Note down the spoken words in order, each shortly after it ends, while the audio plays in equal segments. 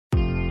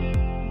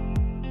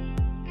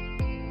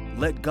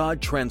Let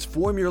God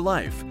transform your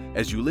life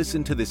as you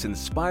listen to this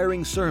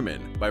inspiring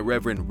sermon by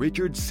Reverend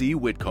Richard C.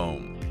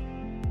 Whitcomb.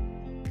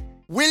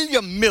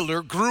 William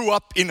Miller grew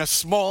up in a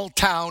small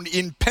town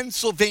in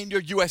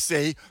Pennsylvania,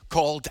 USA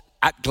called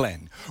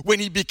Atglen. When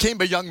he became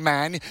a young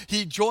man,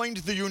 he joined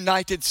the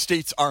United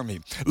States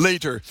Army.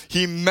 Later,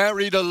 he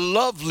married a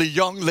lovely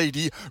young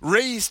lady,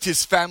 raised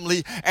his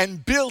family,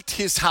 and built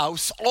his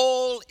house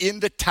all in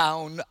the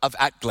town of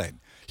Atglen.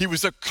 He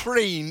was a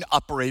crane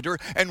operator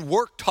and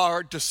worked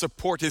hard to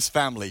support his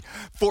family.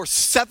 For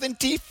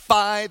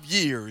 75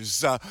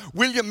 years,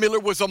 William Miller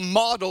was a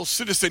model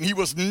citizen. He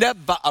was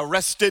never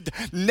arrested,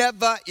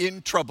 never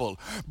in trouble.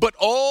 But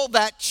all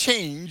that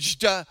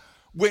changed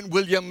when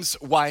William's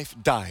wife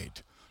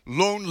died.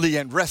 Lonely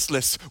and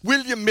restless,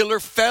 William Miller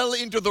fell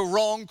into the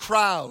wrong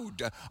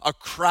crowd, a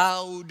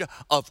crowd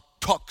of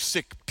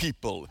toxic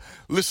people.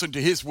 Listen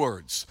to his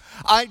words.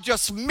 "I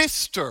just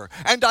missed her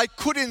and I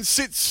couldn't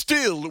sit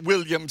still,"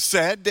 William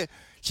said.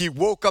 He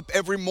woke up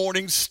every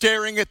morning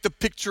staring at the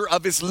picture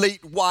of his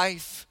late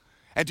wife,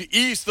 and to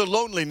ease the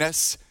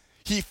loneliness,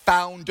 he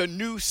found a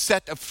new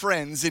set of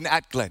friends in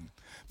Atglen.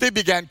 They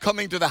began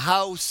coming to the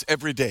house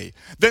every day.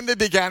 Then they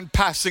began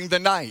passing the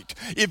night.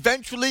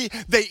 Eventually,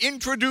 they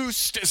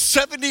introduced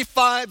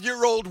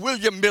 75-year-old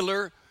William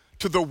Miller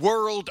to the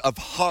world of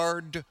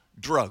hard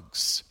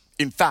drugs.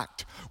 In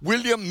fact,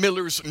 William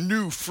Miller's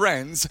new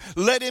friends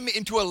led him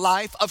into a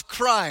life of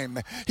crime.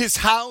 His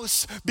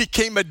house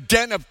became a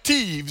den of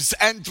thieves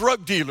and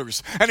drug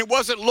dealers. And it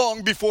wasn't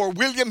long before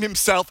William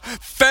himself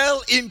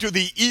fell into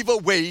the evil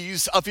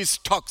ways of his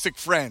toxic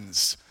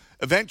friends.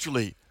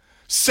 Eventually,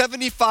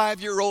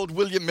 75-year-old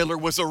William Miller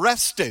was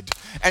arrested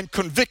and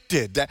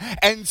convicted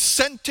and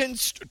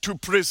sentenced to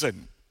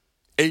prison.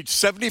 Age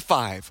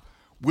 75,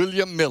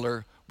 William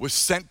Miller was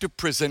sent to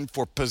prison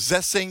for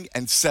possessing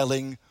and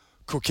selling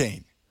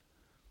cocaine.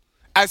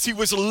 As he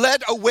was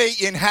led away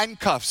in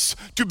handcuffs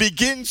to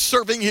begin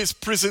serving his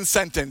prison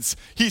sentence,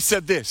 he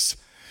said this: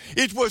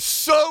 "It was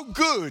so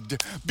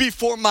good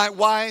before my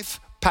wife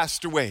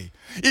passed away.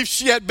 If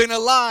she had been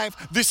alive,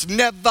 this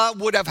never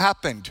would have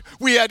happened.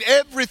 We had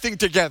everything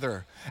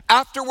together.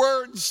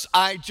 Afterwards,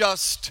 I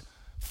just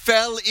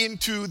fell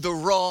into the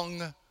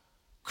wrong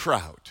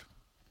crowd."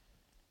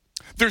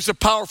 There's a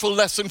powerful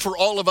lesson for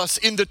all of us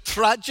in the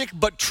tragic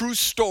but true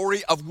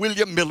story of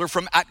William Miller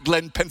from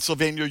Atglen,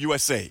 Pennsylvania,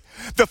 USA.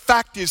 The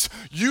fact is,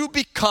 you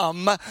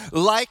become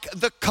like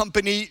the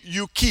company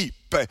you keep.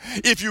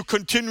 If you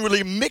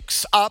continually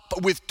mix up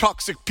with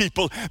toxic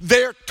people,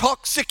 their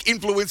toxic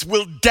influence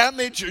will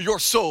damage your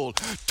soul.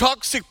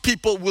 Toxic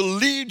people will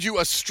lead you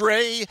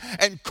astray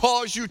and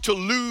cause you to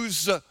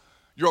lose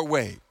your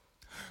way.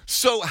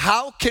 So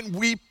how can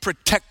we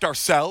protect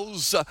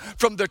ourselves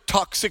from the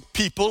toxic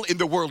people in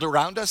the world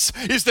around us?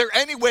 Is there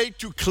any way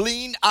to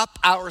clean up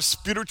our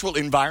spiritual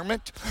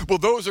environment? Well,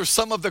 those are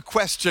some of the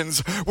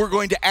questions we're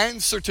going to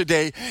answer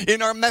today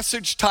in our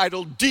message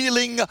titled,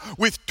 Dealing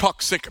with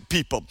Toxic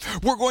People.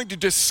 We're going to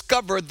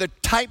discover the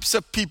types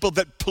of people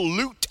that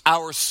pollute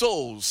our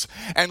souls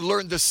and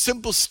learn the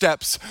simple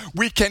steps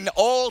we can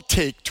all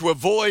take to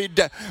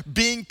avoid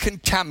being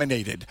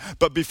contaminated.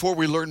 But before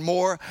we learn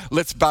more,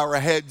 let's bow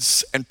our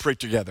heads and pray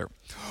together.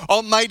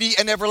 Almighty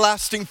and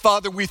everlasting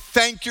Father, we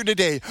thank you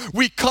today.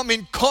 We come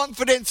in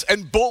confidence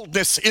and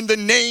boldness in the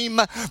name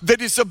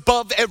that is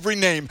above every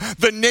name,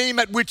 the name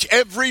at which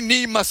every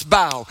knee must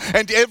bow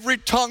and every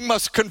tongue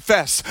must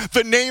confess,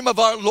 the name of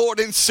our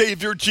Lord and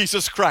Savior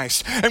Jesus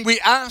Christ. And we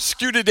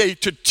ask you today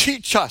to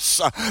teach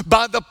us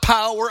by the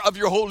power of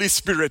your Holy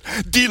Spirit.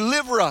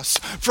 Deliver us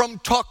from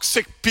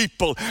toxic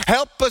people.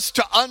 Help us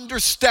to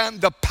understand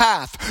the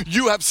path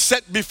you have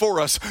set before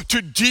us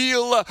to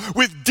deal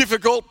with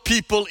difficult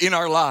people in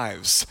our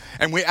lives.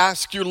 And we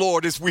ask you,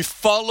 Lord, as we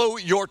follow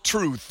your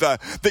truth,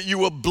 that you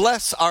will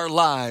bless our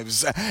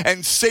lives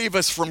and save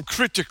us from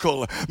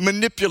critical,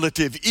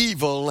 manipulative,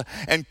 evil,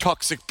 and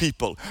toxic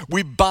people.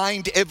 We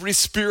bind every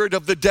spirit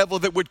of the devil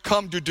that would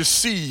come to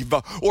deceive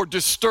or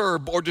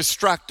disturb or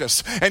distract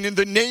us. And in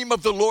the name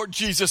of the Lord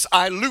Jesus,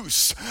 I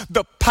loose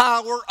the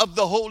power of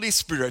the Holy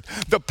Spirit,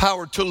 the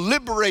power to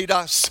liberate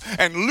us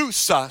and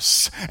loose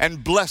us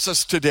and bless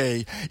us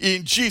today.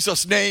 In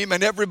Jesus' name,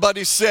 and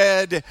everybody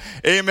said,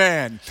 amen.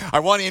 I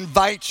want to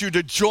invite you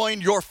to join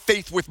your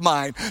faith with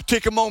mine.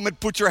 Take a moment,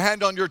 put your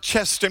hand on your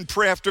chest and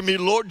pray after me.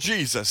 Lord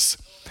Jesus,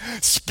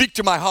 speak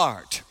to my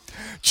heart.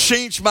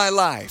 Change my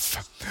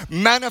life.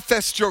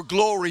 Manifest your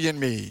glory in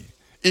me.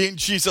 In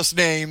Jesus'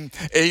 name,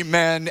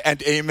 amen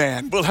and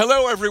amen. Well,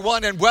 hello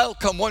everyone and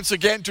welcome once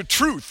again to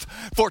Truth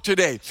for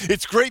Today.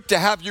 It's great to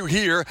have you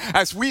here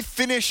as we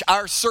finish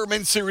our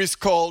sermon series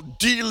called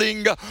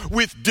Dealing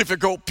with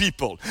Difficult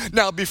People.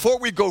 Now, before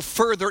we go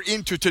further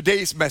into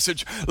today's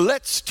message,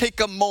 let's take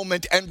a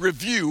moment and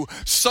review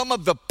some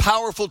of the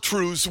powerful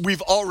truths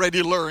we've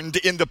already learned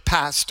in the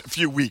past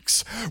few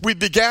weeks. We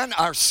began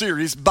our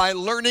series by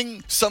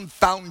learning some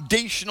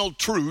foundational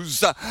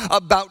truths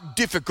about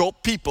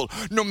difficult people.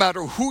 No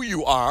matter who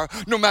you are,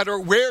 no matter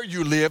where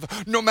you live,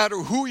 no matter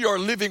who you're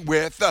living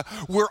with,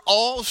 we're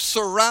all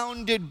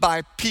surrounded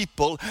by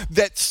people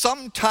that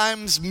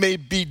sometimes may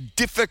be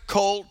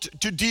difficult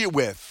to deal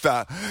with.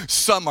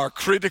 Some are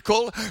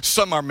critical,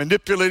 some are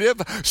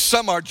manipulative,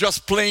 some are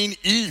just plain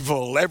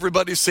evil.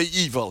 Everybody say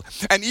evil.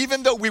 And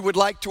even though we would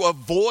like to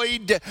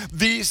avoid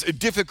these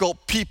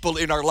difficult people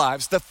in our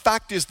lives, the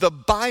fact is the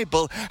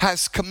Bible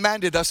has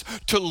commanded us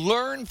to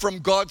learn from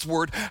God's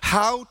word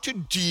how to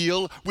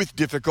deal with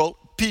difficult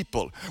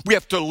people. We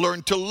have to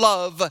learn to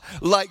love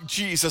like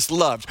Jesus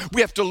loved.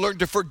 We have to learn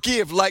to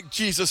forgive like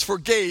Jesus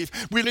forgave.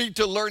 We need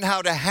to learn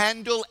how to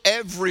handle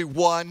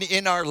everyone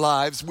in our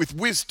lives with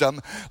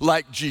wisdom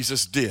like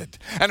Jesus did.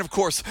 And of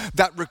course,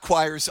 that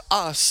requires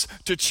us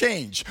to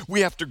change.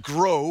 We have to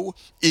grow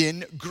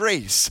in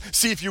grace.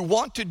 See, if you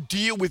want to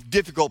deal with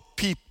difficult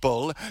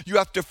people, you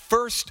have to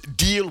first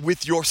deal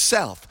with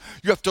yourself.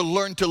 You have to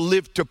learn to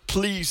live to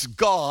please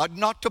God,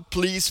 not to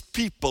please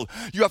people.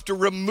 You have to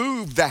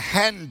remove the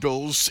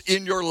handles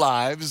in your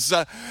lives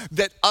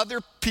that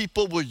other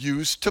people will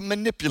use to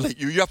manipulate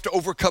you. You have to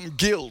overcome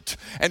guilt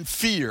and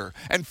fear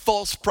and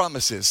false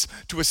promises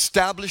to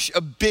establish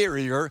a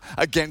barrier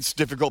against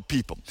difficult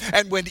people.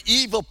 And when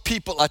evil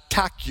people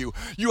attack you,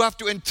 you have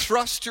to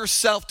entrust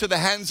yourself to the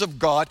hands of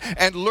God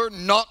and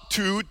learn not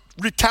to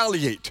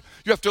retaliate.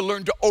 You have to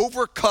learn to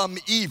overcome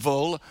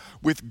evil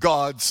with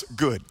God's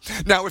good.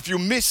 Now, if you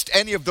missed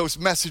any of those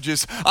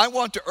messages, I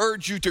want to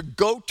urge you to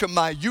go to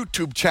my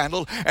YouTube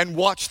channel and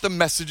watch the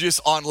messages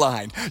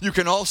online. You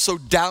can also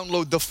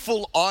download the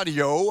full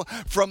audio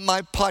from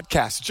my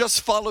podcast.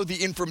 Just follow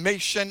the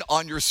information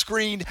on your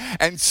screen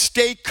and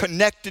stay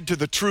connected to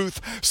the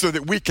truth so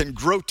that we can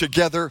grow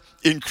together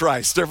in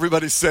Christ.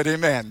 Everybody said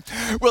amen.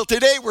 Well,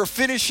 today we're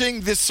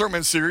finishing this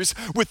sermon series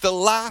with the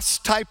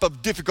last type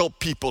of difficult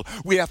people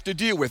we have to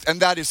deal with,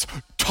 and that is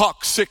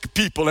toxic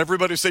people.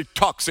 Everybody say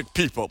toxic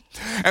people.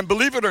 And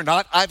believe it or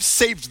not, I've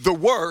saved the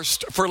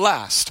worst for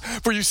last.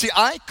 For you see,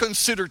 I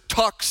consider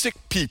toxic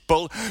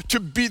people to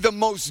be the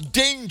most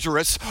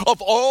dangerous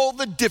of all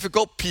the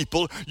difficult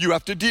people you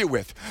have to deal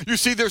with. You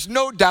see, there's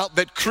no doubt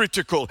that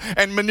critical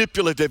and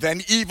manipulative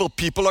and evil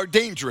people are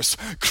dangerous.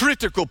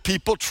 Critical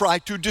people try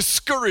to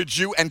discourage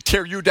you and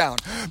tear you down.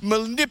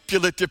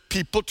 Manipulative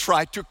people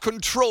try to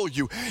control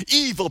you.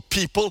 Evil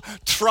people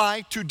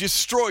try to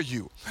destroy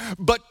you.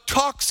 But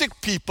toxic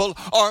people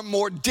are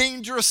more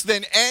dangerous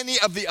than any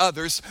of the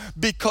others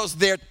because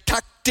their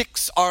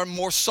tactics are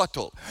more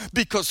subtle.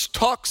 Because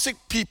toxic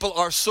people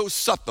are so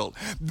subtle,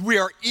 we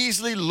are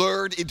easily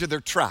lured into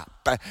their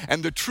trap.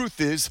 And the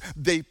truth is,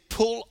 they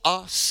pull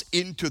us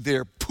into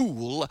their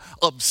pool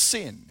of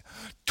sin.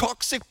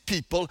 Toxic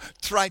people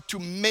try to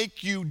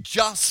make you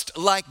just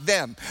like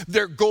them.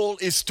 Their goal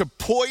is to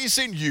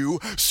poison you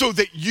so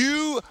that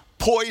you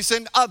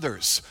poison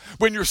others.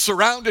 When you're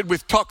surrounded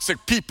with toxic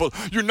people,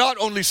 you not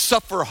only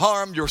suffer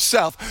harm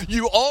yourself,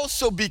 you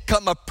also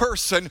become a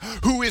person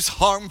who is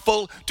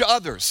harmful to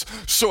others.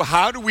 So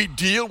how do we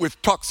deal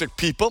with toxic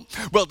people?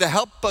 Well, to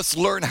help us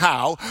learn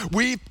how,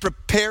 we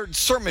prepared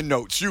sermon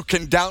notes. You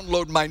can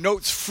download my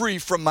notes free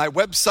from my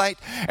website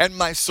and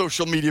my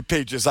social media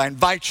pages. I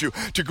invite you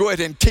to go ahead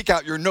and take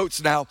out your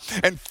notes now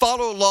and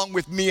follow along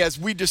with me as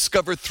we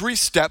discover 3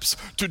 steps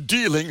to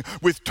dealing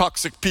with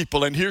toxic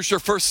people. And here's your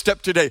first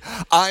step today.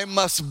 I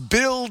must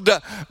build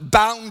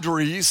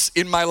boundaries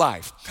in my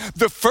life.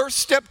 The first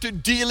step to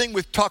dealing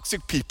with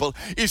toxic people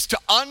is to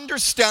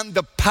understand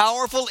the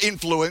powerful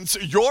influence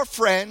your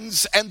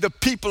friends and the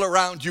people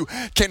around you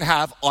can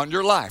have on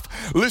your life.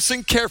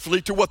 Listen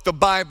carefully to what the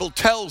Bible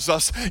tells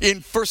us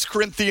in 1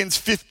 Corinthians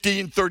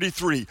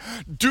 15:33.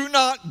 Do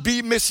not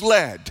be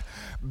misled.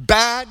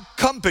 Bad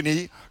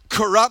company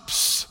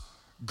corrupts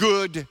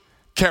good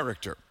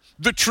character.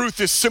 The truth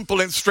is simple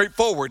and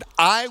straightforward.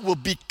 I will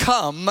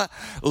become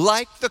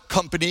like the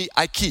company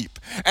I keep.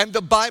 And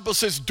the Bible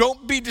says,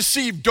 don't be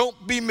deceived,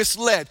 don't be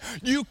misled.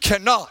 You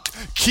cannot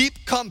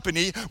keep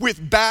company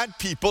with bad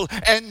people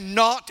and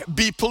not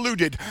be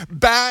polluted.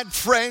 Bad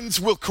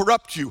friends will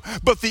corrupt you,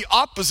 but the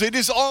opposite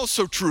is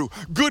also true.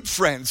 Good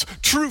friends,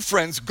 true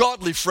friends,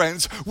 godly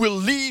friends will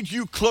lead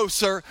you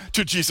closer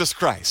to Jesus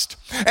Christ.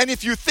 And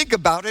if you think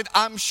about it,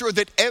 I'm sure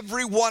that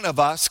every one of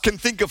us can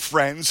think of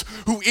friends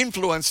who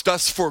influenced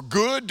us for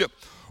good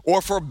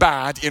or for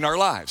bad in our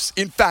lives.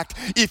 In fact,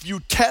 if you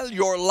tell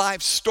your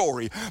life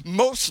story,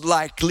 most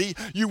likely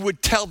you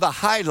would tell the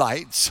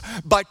highlights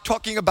by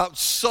talking about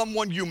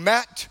someone you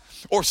met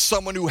or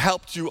someone who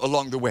helped you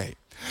along the way.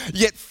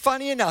 Yet,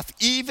 funny enough,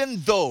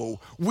 even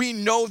though we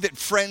know that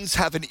friends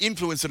have an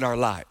influence in our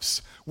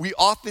lives, we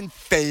often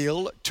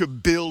fail to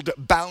build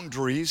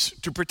boundaries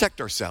to protect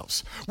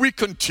ourselves. We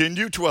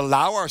continue to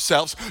allow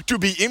ourselves to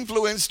be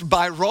influenced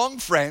by wrong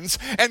friends,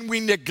 and we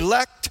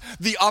neglect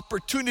the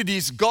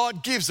opportunities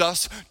God gives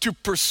us to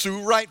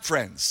pursue right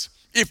friends.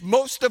 If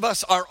most of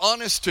us are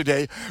honest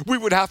today, we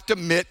would have to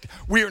admit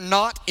we are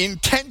not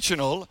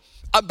intentional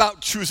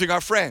about choosing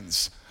our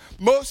friends.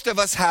 Most of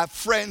us have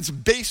friends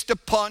based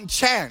upon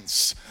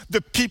chance,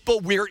 the people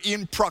we're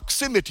in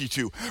proximity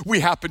to. We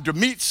happen to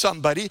meet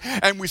somebody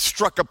and we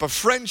struck up a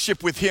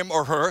friendship with him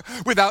or her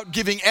without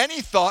giving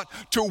any thought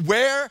to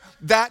where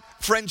that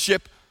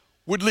friendship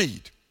would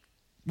lead.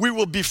 We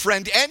will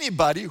befriend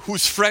anybody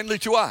who's friendly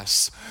to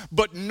us,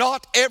 but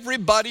not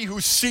everybody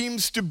who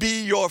seems to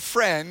be your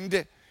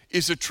friend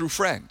is a true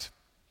friend.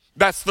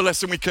 That's the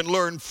lesson we can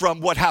learn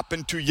from what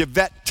happened to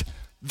Yvette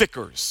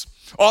Vickers.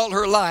 All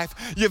her life,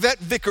 Yvette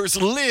Vickers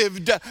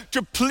lived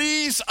to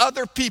please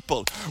other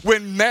people.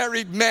 When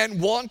married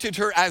men wanted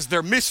her as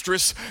their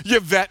mistress,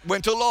 Yvette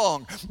went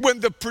along.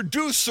 When the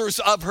producers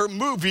of her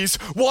movies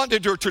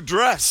wanted her to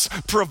dress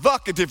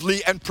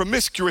provocatively and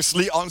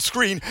promiscuously on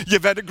screen,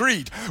 Yvette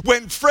agreed.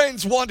 When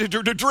friends wanted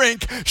her to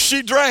drink,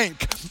 she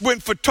drank.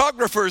 When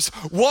photographers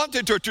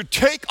wanted her to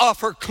take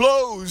off her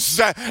clothes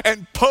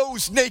and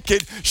pose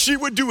naked, she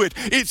would do it.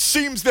 It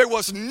seems there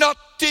was nothing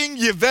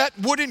Yvette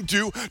wouldn't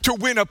do to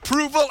win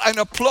approval and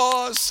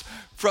applause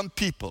from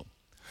people.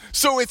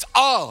 So it's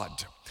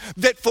odd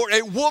that for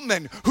a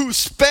woman who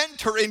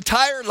spent her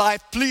entire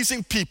life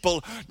pleasing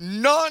people,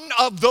 none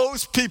of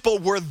those people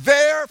were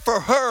there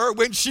for her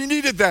when she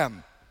needed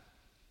them.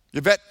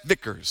 Yvette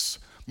Vickers,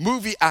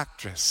 movie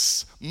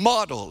actress,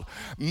 model,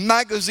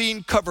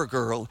 magazine cover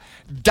girl,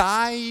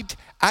 died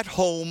at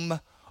home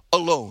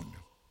alone.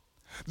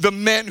 The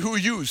men who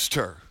used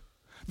her,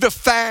 the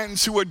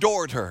fans who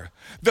adored her,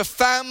 the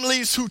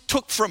families who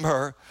took from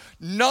her,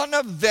 none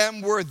of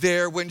them were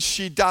there when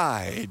she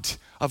died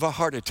of a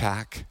heart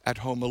attack at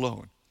home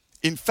alone.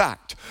 In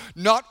fact,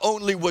 not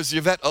only was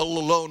Yvette all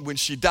alone when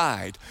she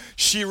died,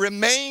 she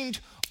remained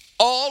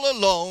all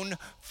alone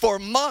for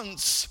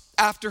months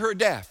after her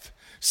death.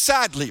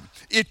 Sadly,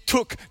 it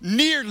took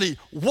nearly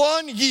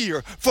 1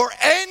 year for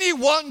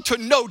anyone to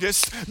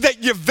notice that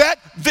Yvette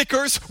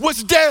Vickers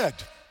was dead.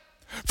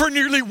 For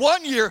nearly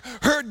 1 year,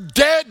 her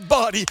dead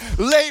body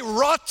lay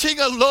rotting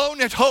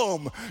alone at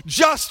home,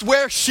 just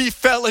where she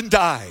fell and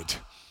died.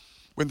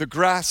 When the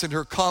grass in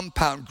her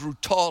compound grew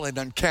tall and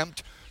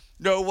unkempt,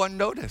 no one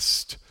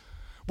noticed.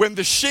 When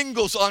the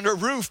shingles on her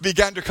roof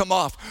began to come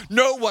off,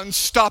 no one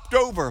stopped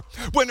over.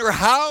 When her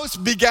house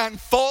began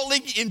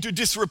falling into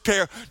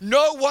disrepair,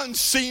 no one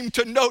seemed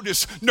to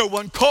notice. No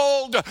one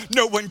called,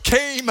 no one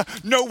came,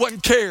 no one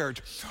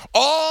cared.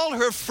 All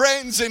her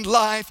friends in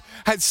life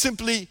had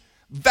simply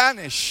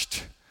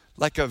vanished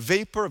like a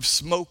vapor of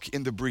smoke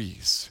in the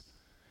breeze.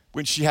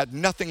 When she had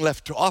nothing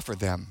left to offer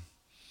them,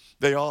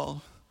 they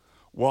all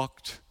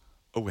walked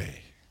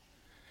away.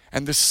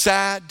 And the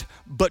sad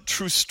but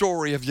true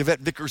story of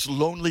Yvette Vickers'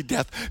 lonely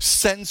death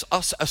sends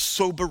us a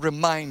sober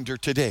reminder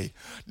today.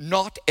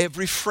 Not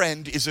every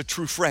friend is a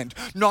true friend.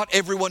 Not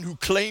everyone who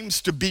claims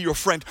to be your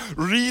friend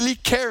really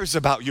cares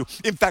about you.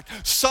 In fact,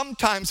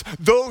 sometimes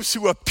those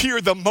who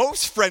appear the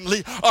most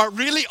friendly are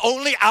really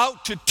only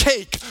out to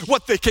take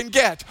what they can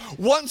get.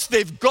 Once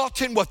they've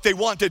gotten what they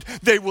wanted,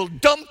 they will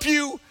dump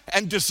you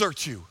and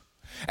desert you.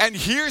 And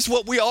here's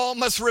what we all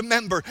must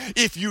remember.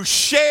 If you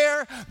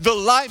share the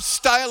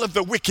lifestyle of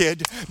the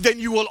wicked, then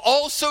you will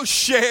also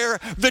share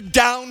the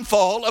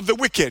downfall of the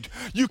wicked.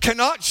 You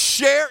cannot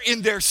share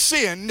in their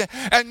sin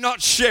and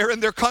not share in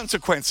their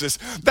consequences.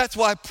 That's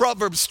why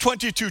Proverbs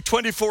 22,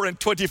 24, and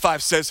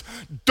 25 says,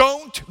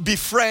 don't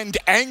befriend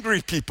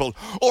angry people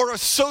or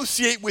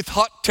associate with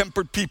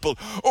hot-tempered people,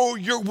 or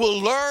you will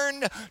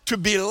learn to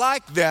be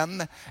like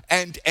them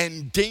and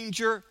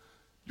endanger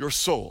your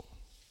soul.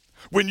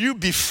 When you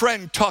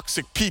befriend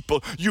toxic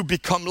people, you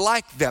become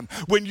like them.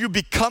 When you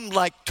become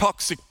like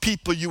toxic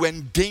people, you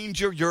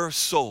endanger your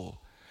soul.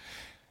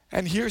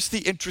 And here's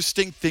the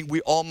interesting thing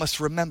we all must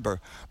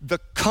remember. The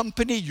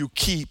company you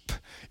keep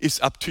is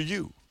up to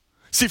you.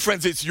 See,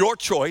 friends, it's your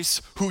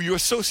choice who you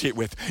associate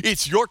with.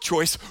 It's your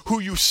choice who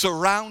you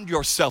surround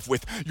yourself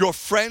with. Your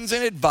friends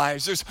and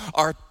advisors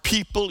are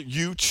people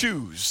you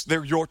choose.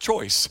 They're your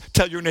choice.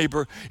 Tell your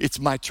neighbor, it's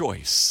my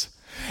choice.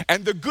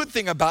 And the good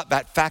thing about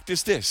that fact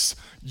is this: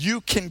 you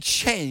can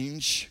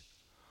change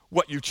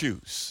what you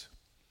choose.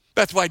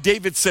 That's why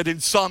David said in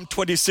Psalm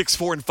 26,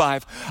 4 and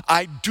 5,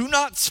 I do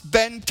not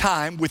spend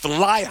time with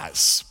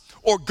liars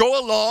or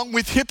go along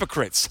with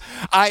hypocrites.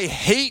 I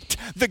hate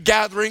the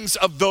gatherings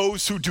of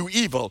those who do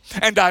evil,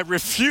 and I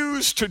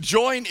refuse to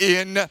join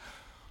in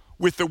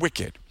with the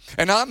wicked.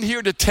 And I'm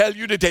here to tell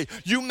you today,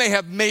 you may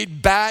have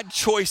made bad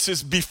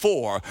choices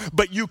before,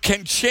 but you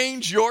can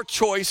change your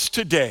choice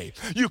today.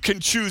 You can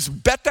choose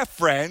better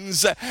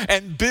friends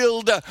and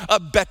build a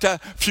better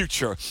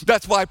future.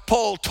 That's why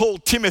Paul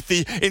told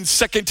Timothy in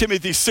 2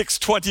 Timothy 6,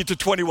 20 to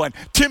 21,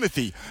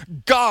 Timothy,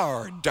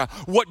 guard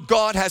what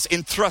God has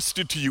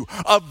entrusted to you.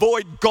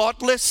 Avoid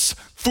godless,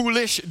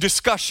 foolish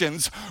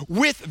discussions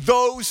with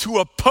those who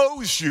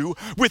oppose you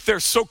with their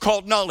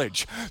so-called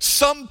knowledge.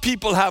 Some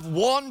people have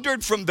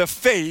wandered from the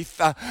faith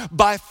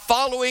by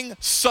following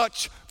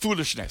such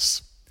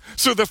foolishness.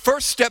 So the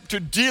first step to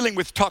dealing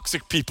with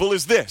toxic people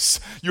is this: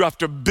 you have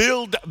to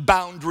build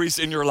boundaries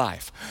in your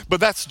life. But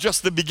that's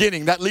just the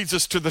beginning. That leads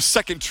us to the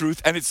second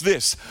truth, and it's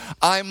this: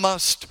 I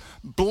must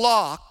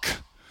block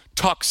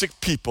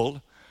toxic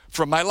people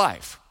from my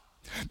life.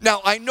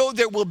 Now, I know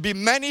there will be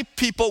many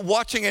people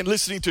watching and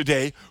listening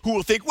today who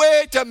will think,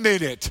 wait a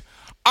minute,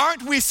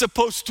 aren't we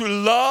supposed to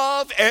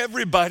love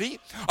everybody?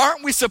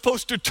 Aren't we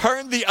supposed to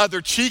turn the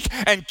other cheek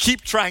and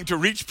keep trying to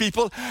reach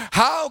people?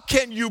 How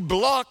can you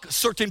block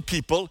certain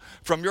people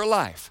from your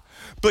life?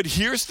 But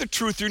here's the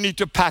truth you need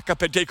to pack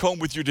up and take home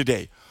with you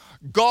today.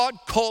 God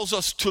calls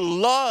us to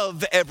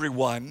love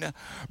everyone,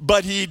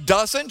 but He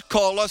doesn't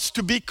call us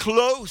to be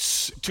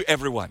close to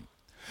everyone.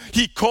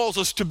 He calls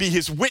us to be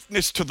His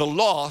witness to the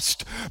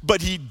lost,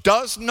 but He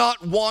does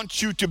not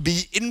want you to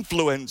be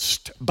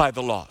influenced by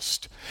the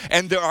lost.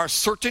 And there are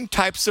certain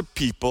types of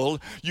people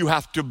you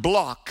have to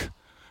block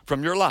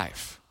from your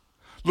life.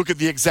 Look at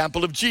the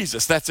example of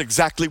Jesus. That's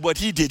exactly what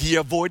He did. He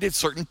avoided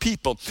certain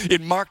people.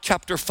 In Mark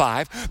chapter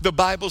 5, the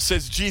Bible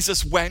says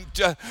Jesus went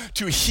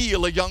to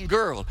heal a young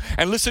girl.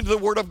 And listen to the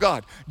word of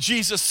God.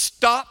 Jesus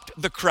stopped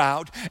the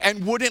crowd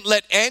and wouldn't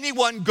let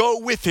anyone go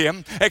with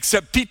Him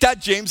except Peter,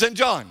 James, and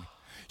John.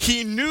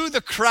 He knew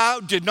the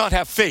crowd did not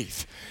have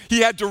faith.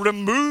 He had to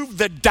remove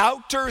the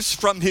doubters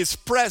from His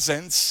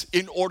presence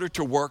in order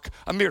to work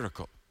a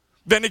miracle.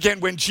 Then again,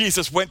 when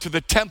Jesus went to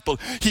the temple,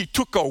 He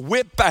took a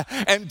whip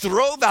and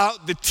drove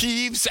out the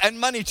thieves and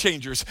money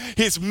changers.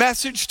 His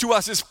message to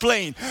us is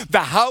plain. The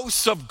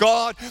house of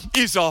God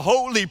is a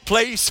holy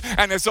place,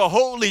 and as a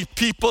holy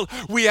people,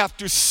 we have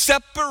to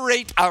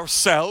separate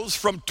ourselves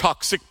from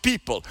toxic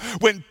people.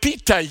 When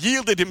Peter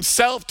yielded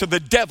himself to the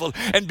devil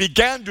and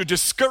began to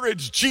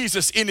discourage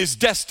Jesus in his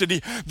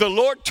destiny, the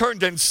Lord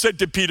turned and said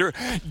to Peter,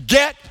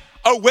 "Get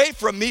away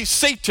from me,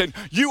 Satan.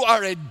 You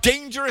are a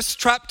dangerous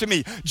trap to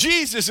me."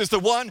 Jesus is the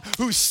one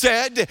who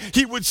said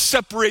He would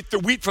separate the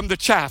wheat from the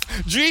chaff.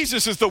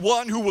 Jesus is the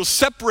one who will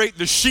separate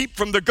the sheep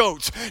from the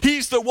goats.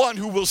 He's the one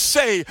who will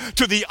say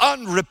to the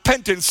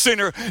unrepentant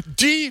sinner,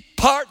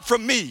 "Depart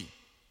from me."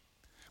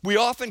 We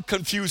often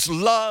confuse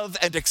love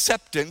and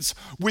acceptance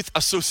with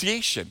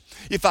association.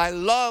 If I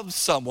love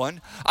someone,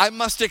 I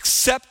must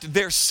accept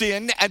their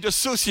sin and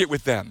associate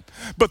with them.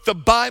 But the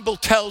Bible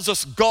tells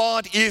us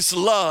God is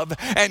love,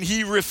 and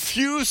He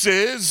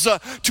refuses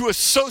to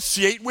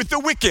associate with the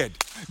wicked.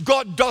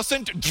 God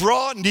doesn't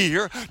draw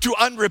near to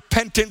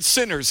unrepentant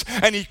sinners,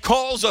 and He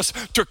calls us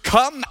to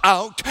come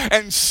out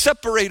and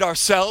separate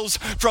ourselves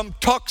from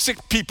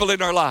toxic people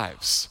in our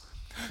lives.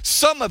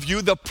 Some of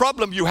you, the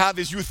problem you have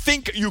is you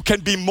think you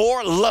can be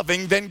more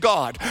loving than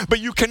God, but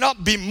you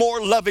cannot be more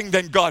loving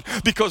than God,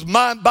 because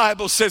my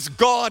Bible says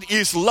God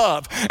is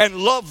love, and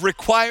love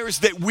requires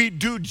that we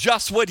do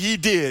just what He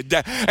did.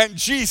 And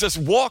Jesus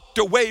walked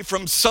away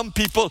from some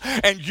people,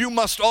 and you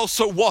must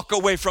also walk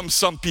away from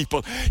some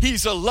people.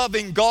 He's a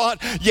loving God,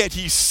 yet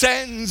He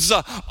sends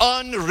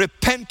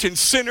unrepentant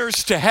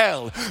sinners to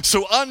hell.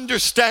 So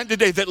understand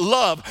today that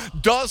love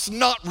does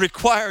not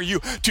require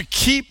you to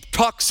keep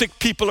toxic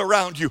people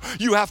around you.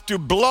 You have to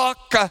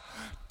block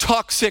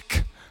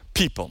toxic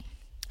people.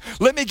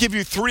 Let me give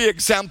you 3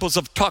 examples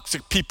of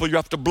toxic people you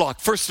have to block.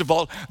 First of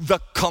all, the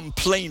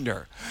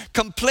complainer.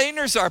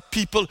 Complainers are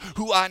people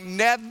who are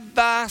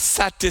never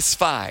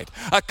satisfied.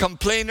 A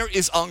complainer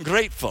is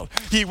ungrateful.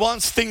 He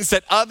wants things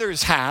that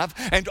others have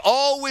and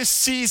always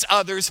sees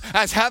others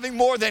as having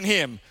more than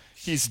him.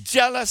 He's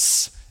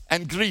jealous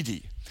and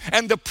greedy.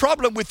 And the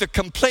problem with the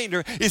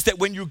complainer is that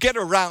when you get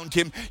around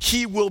him,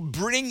 he will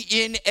bring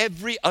in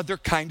every other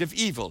kind of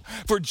evil.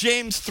 For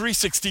James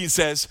 3:16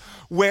 says,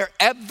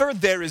 "Wherever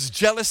there is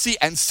jealousy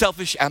and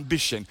selfish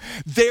ambition,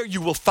 there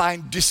you will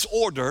find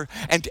disorder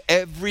and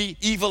every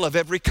evil of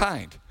every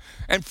kind."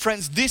 And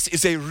friends, this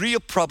is a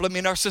real problem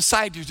in our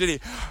society today.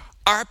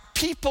 Our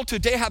people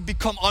today have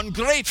become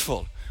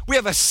ungrateful. We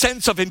have a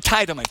sense of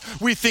entitlement.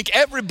 We think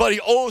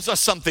everybody owes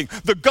us something.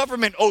 The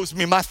government owes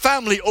me, my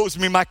family owes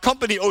me, my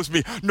company owes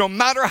me. No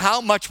matter how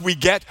much we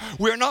get,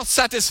 we're not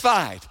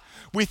satisfied.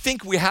 We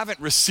think we haven't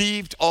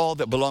received all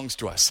that belongs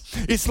to us.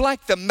 It's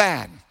like the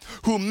man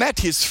who met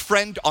his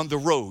friend on the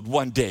road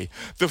one day.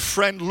 The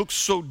friend looked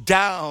so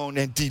down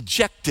and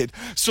dejected.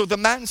 So the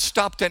man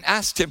stopped and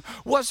asked him,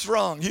 "What's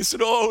wrong?" He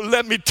said, "Oh,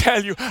 let me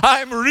tell you,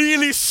 I'm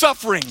really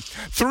suffering.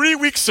 3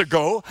 weeks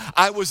ago,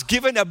 I was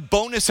given a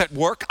bonus at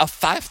work of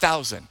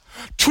 $5,000.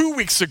 2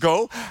 weeks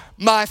ago,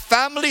 my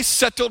family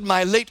settled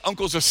my late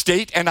uncle's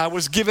estate and I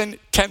was given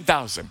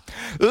 $10,000.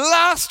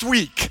 Last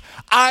week,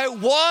 I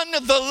won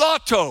the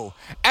lotto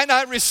and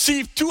I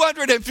received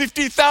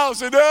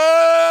 $250,000.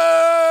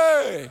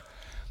 Hey!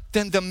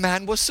 Then the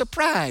man was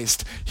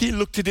surprised. He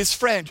looked at his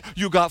friend.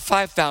 "You got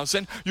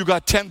 5,000, you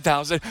got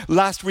 10,000.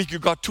 Last week you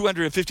got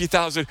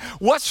 250,000.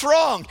 What's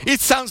wrong?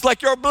 It sounds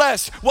like you're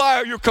blessed. Why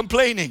are you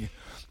complaining?"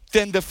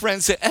 Then the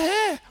friend said,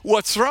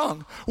 "What's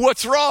wrong?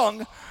 What's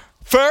wrong?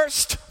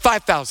 First,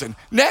 5,000.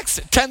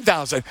 Next,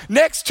 10,000.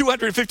 Next,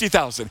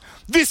 250,000.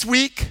 This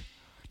week,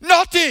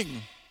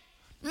 nothing.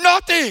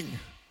 Nothing.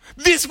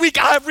 This week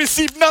I've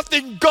received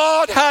nothing.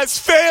 God has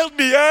failed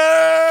me."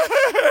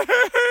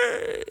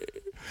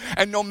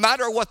 And no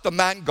matter what the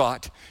man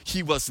got,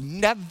 he was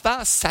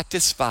never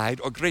satisfied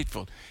or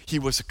grateful. He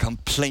was a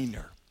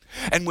complainer.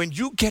 And when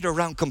you get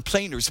around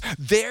complainers,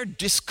 their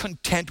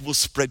discontent will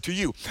spread to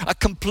you. A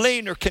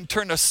complainer can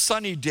turn a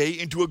sunny day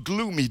into a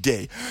gloomy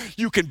day.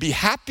 You can be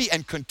happy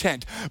and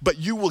content, but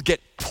you will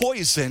get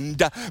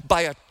poisoned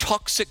by a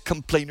toxic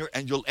complainer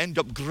and you'll end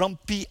up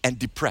grumpy and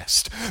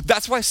depressed.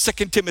 That's why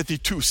 2 Timothy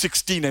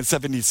 2:16 and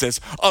 17 says,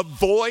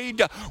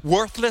 avoid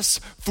worthless,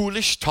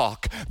 foolish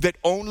talk that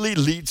only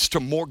leads to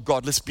more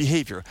godless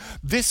behavior.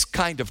 This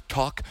kind of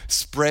talk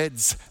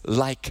spreads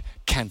like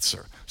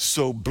cancer.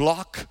 So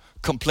block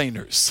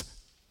complainers.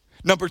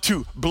 Number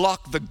 2,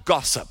 block the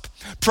gossip.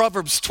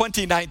 Proverbs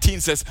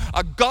 20:19 says,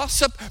 a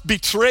gossip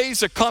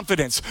betrays a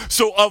confidence.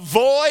 So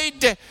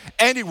avoid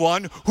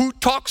anyone who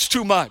talks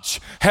too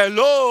much.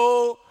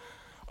 Hello?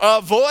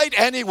 Avoid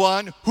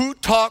anyone who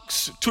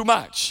talks too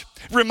much.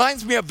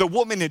 Reminds me of the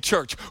woman in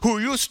church who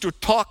used to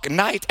talk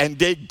night and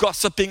day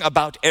gossiping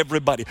about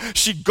everybody.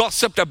 She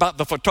gossiped about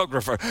the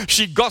photographer.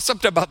 She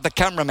gossiped about the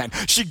cameraman.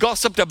 She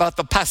gossiped about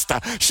the pastor.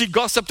 She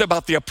gossiped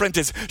about the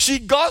apprentice. She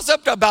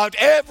gossiped about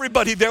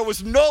everybody. There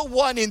was no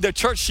one in the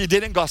church she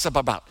didn't gossip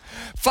about.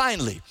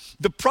 Finally,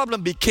 the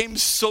problem became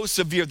so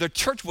severe, the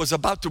church was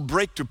about to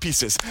break to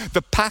pieces.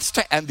 The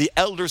pastor and the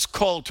elders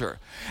called her.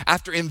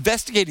 After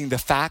investigating the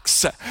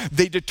facts,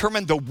 they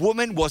determined the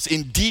woman was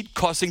indeed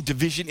causing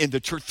division in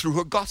the church through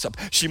her gossip.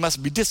 She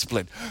must be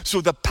disciplined.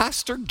 So the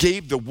pastor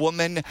gave the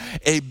woman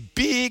a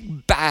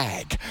big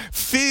bag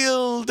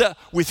filled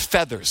with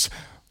feathers.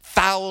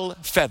 Foul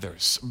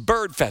feathers,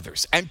 bird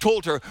feathers, and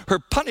told her her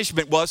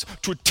punishment was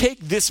to take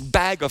this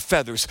bag of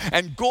feathers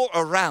and go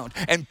around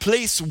and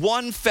place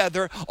one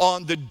feather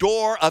on the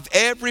door of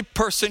every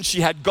person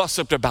she had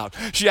gossiped about.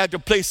 She had to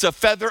place a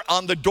feather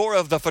on the door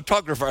of the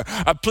photographer,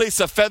 place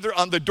a feather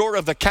on the door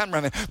of the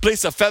cameraman,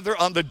 place a feather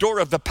on the door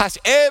of the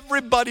pastor.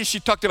 Everybody she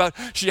talked about,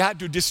 she had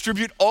to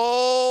distribute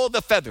all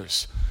the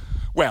feathers.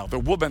 Well, the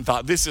woman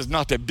thought, this is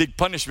not a big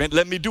punishment,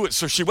 let me do it.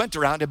 So she went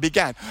around and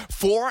began.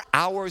 4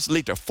 hours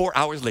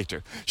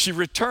later, she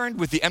returned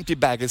with the empty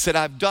bag and said,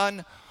 I've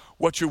done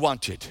what you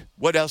wanted.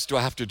 What else do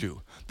I have to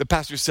do? The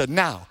pastor said,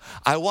 now,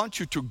 I want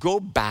you to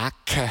go back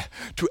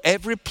to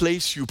every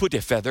place you put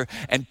a feather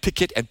and pick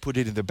it and put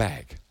it in the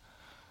bag.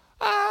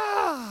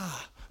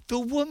 The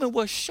woman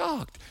was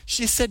shocked.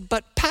 She said,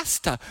 but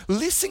pastor,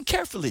 listen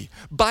carefully.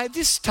 By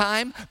this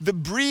time, the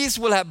breeze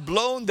will have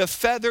blown the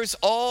feathers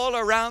all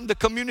around the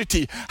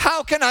community.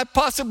 How can I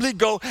possibly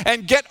go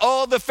and get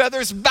all the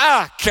feathers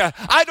back?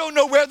 I don't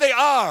know where they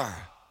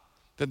are.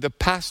 Then the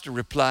pastor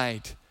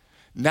replied,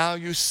 now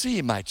you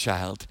see, my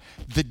child,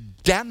 the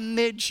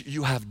damage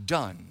you have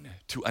done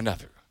to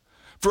another.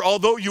 For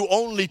although you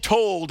only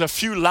told a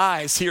few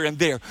lies here and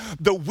there,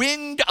 the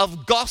wind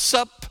of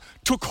gossip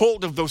took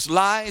hold of those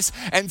lies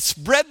and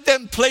spread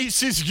them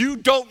places you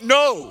don't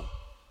know.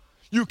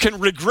 You can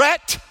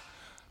regret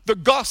the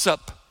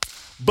gossip,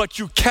 but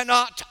you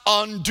cannot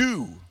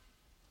undo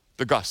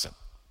the gossip.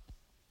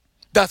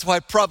 That's why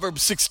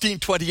Proverbs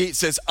 16:28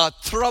 says, a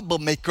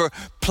troublemaker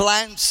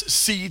plants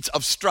seeds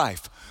of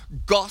strife.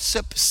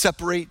 Gossip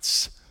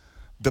separates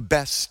the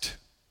best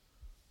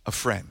of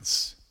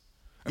friends.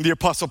 And the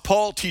Apostle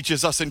Paul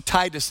teaches us in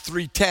Titus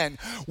 3:10,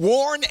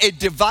 warn a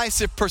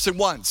divisive person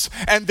once,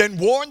 and then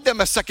warn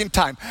them a second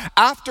time.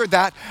 After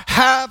that,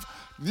 have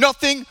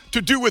nothing to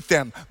do with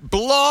them.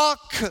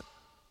 Block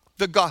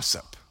the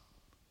gossip.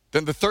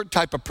 Then the third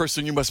type of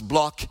person you must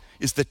block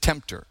is the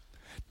tempter.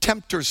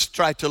 Tempters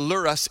try to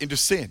lure us into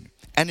sin.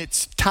 And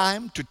it's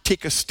time to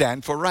take a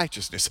stand for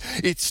righteousness.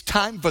 It's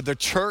time for the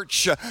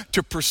church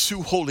to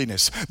pursue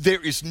holiness.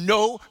 There is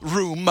no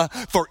room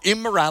for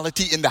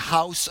immorality in the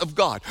house of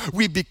God.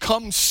 We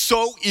become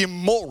so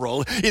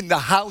immoral in the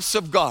house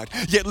of God.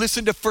 Yet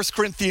listen to 1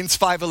 Corinthians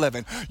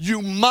 5:11.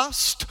 You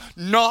must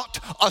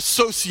not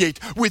associate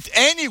with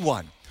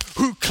anyone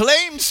who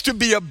claims to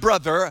be a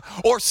brother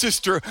or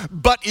sister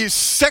but is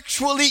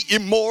sexually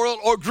immoral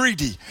or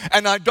greedy,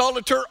 an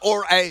idolater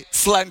or a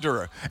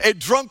slanderer, a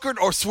drunkard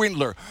or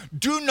swindler.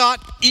 Do not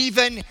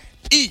even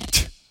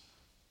eat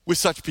with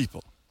such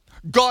people.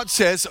 God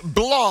says,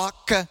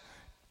 block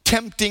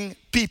tempting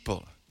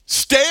people.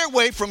 Stay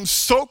away from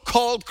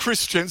so-called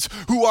Christians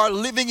who are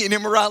living in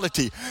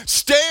immorality.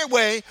 Stay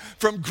away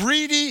from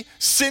greedy,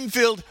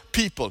 sin-filled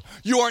people.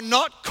 You are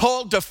not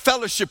called to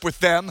fellowship with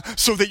them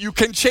so that you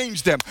can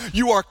change them.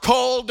 You are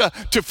called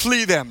to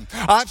flee them.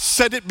 I've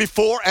said it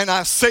before and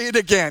I say it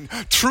again.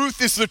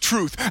 Truth is the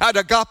truth. At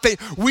Agape,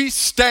 we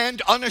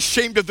stand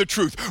unashamed of the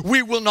truth.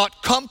 We will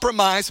not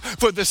compromise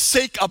for the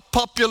sake of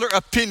popular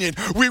opinion.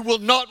 We will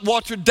not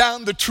water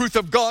down the truth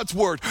of God's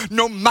word.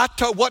 No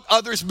matter what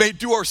others may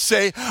do or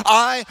say,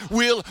 I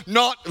will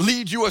not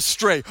lead you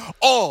astray.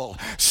 All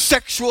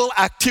sexual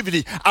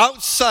activity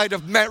outside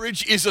of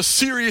marriage is a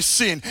serious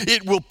sin.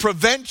 It will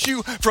prevent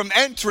you from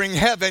entering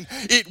heaven.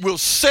 It will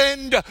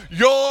send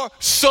your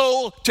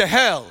soul to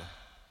hell.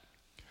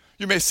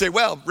 You may say,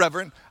 well,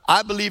 Reverend,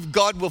 I believe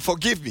God will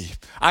forgive me.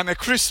 I'm a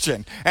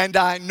Christian and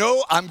I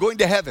know I'm going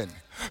to heaven.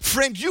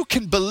 Friend, you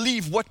can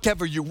believe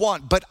whatever you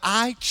want, but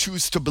I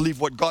choose to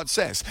believe what God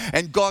says.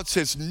 And God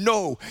says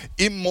no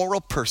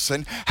immoral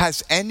person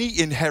has any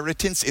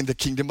inheritance in the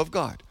kingdom of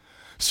God.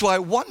 So I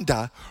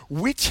wonder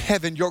which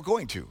heaven you're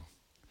going to.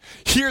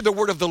 Hear the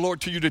word of the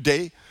Lord to you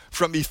today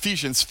from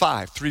Ephesians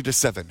 5,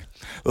 3-7.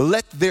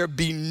 Let there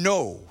be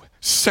no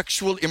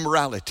sexual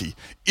immorality,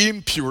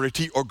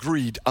 impurity, or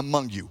greed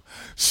among you.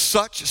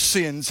 Such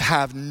sins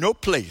have no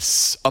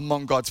place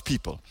among God's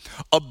people.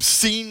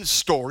 Obscene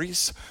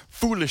stories,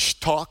 foolish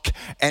talk,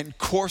 and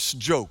coarse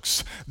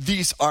jokes,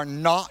 these are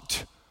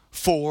not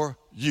for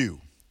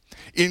you.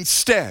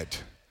 Instead,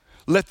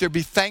 let there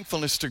be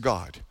thankfulness to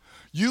God.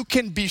 You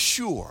can be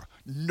sure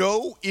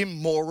no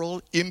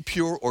immoral,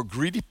 impure, or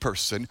greedy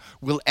person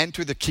will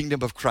enter the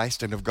kingdom of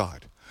Christ and of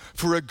God.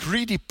 For a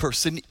greedy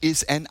person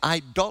is an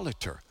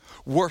idolater,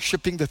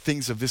 worshiping the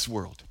things of this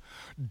world.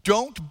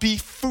 Don't be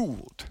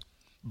fooled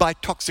by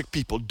toxic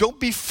people. Don't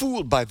be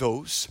fooled by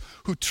those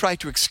who try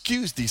to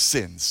excuse these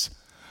sins.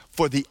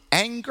 For the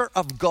anger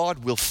of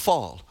God will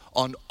fall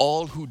on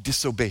all who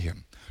disobey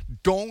him.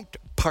 Don't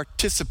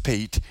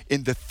participate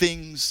in the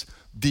things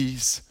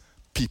these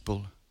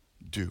people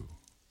do.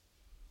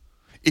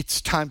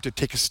 It's time to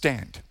take a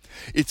stand.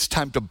 It's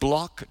time to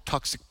block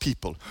toxic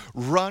people.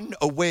 Run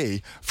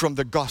away from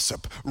the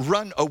gossip.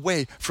 Run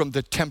away from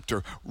the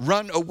tempter.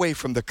 Run away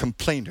from the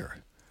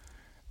complainer.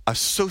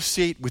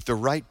 Associate with the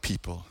right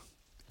people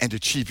and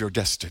achieve your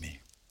destiny.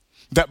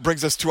 That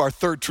brings us to our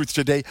third truth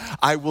today.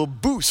 I will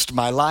boost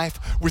my life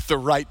with the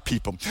right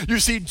people. You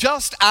see,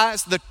 just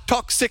as the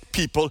toxic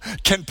people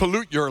can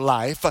pollute your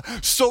life,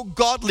 so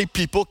godly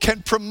people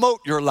can promote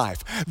your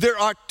life. There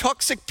are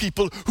toxic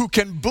people who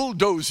can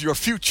bulldoze your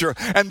future,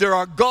 and there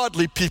are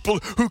godly people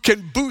who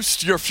can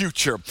boost your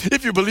future.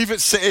 If you believe it,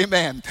 say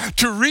amen.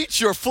 To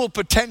reach your full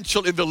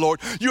potential in the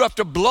Lord, you have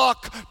to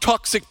block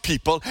toxic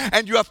people,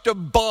 and you have to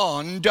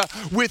bond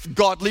with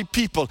godly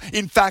people.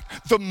 In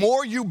fact, the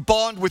more you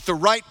bond with the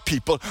right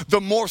people, the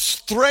more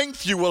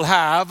strength you will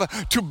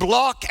have to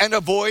block and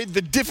avoid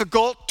the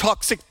difficult,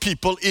 toxic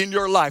people in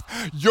your life.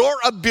 Your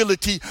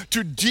ability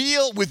to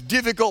deal with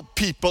difficult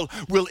people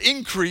will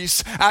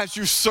increase as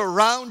you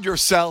surround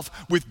yourself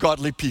with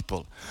godly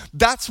people.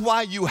 That's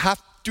why you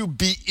have to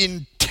be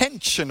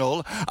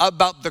intentional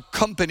about the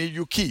company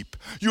you keep.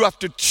 You have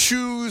to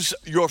choose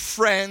your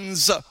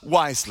friends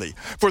wisely.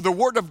 For the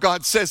word of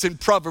God says in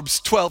Proverbs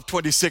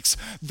 12:26,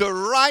 the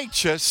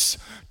righteous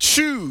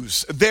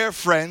choose their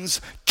friends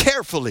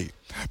carefully,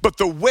 but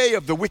the way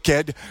of the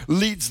wicked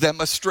leads them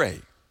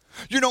astray.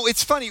 You know,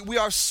 it's funny, we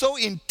are so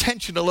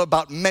intentional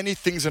about many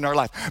things in our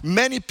life.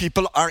 Many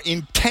people are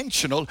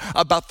intentional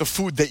about the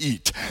food they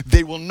eat.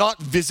 They will not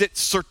visit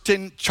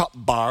certain chop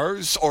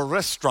bars or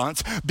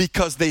restaurants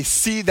because they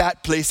see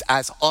that place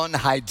as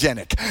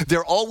unhygienic.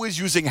 They're always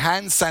using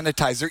hand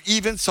sanitizer,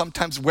 even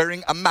sometimes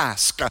wearing a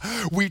mask.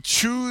 We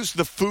choose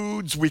the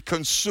foods we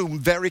consume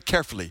very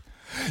carefully.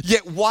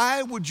 Yet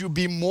why would you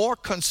be more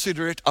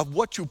considerate of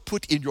what you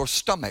put in your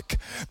stomach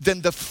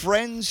than the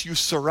friends you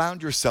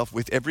surround yourself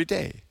with every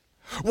day?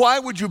 Why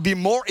would you be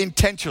more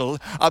intentional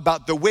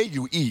about the way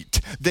you eat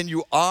than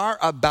you are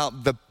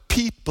about the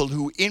people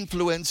who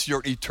influence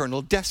your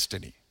eternal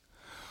destiny?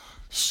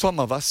 Some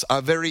of us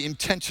are very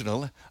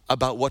intentional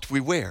about what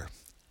we wear.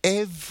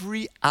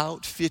 Every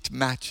outfit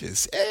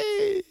matches.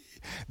 Hey!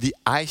 The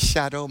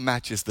eyeshadow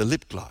matches the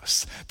lip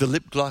gloss. The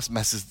lip gloss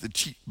matches the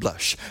cheek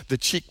blush. The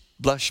cheek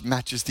blush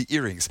matches the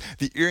earrings.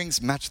 The earrings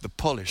match the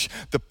polish.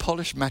 The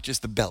polish matches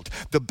the belt.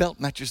 The belt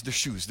matches the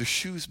shoes. The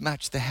shoes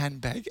match the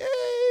handbag. Hey!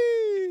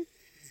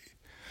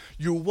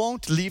 You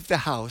won't leave the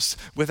house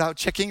without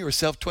checking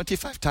yourself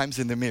 25 times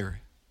in the mirror.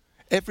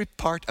 Every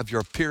part of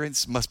your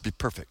appearance must be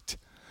perfect.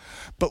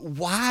 But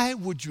why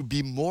would you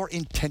be more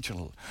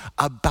intentional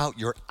about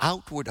your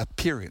outward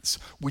appearance,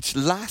 which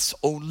lasts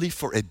only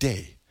for a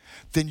day,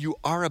 than you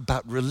are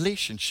about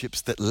relationships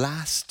that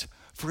last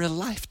for a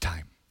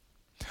lifetime?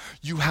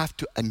 You have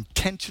to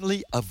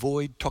intentionally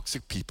avoid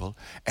toxic people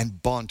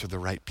and bond to the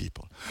right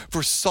people.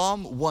 For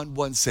Psalm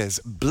 1:1 says,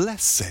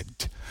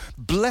 blessed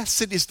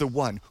is the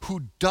one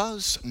who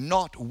does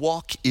not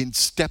walk in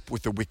step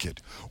with the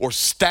wicked, or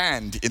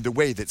stand in the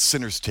way that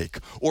sinners take,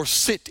 or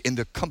sit in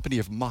the company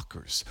of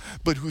mockers,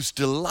 but whose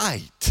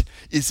delight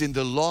is in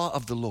the law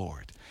of the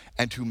Lord,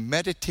 and who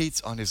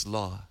meditates on his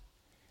law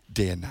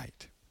day and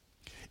night.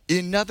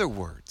 In other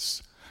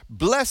words,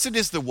 blessed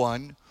is the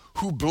one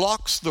who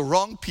blocks the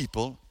wrong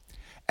people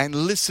and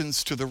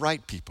listens to the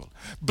right people.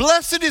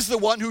 Blessed is the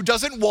one who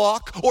doesn't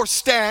walk or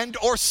stand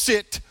or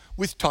sit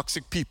with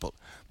toxic people.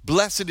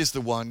 Blessed is the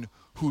one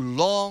who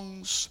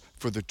longs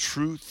for the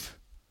truth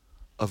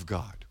of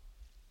God.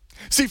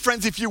 See,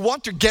 friends, if you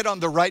want to get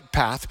on the right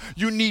path,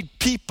 you need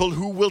people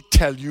who will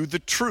tell you the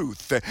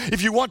truth.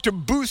 If you want to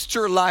boost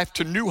your life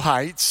to new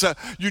heights,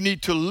 you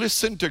need to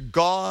listen to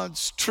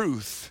God's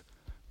truth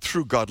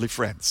through godly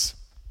friends.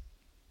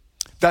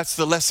 That's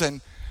the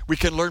lesson we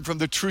can learn from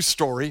the true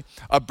story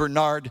of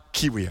Bernard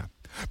Kiwia.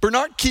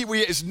 Bernard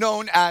Kiwia is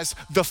known as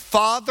the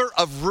father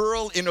of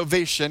rural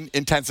innovation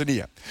in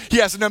Tanzania. He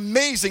has an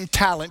amazing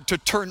talent to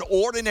turn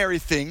ordinary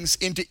things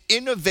into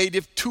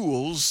innovative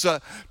tools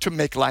to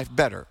make life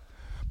better.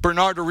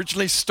 Bernard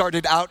originally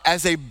started out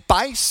as a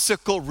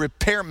bicycle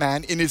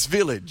repairman in his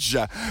village,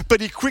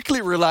 but he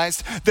quickly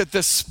realized that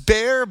the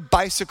spare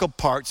bicycle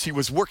parts he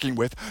was working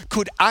with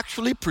could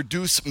actually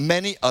produce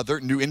many other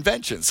new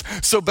inventions.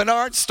 So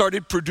Bernard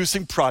started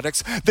producing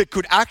products that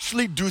could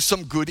actually do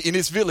some good in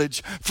his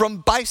village from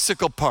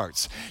bicycle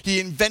parts. He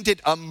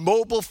invented a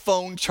mobile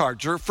phone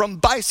charger from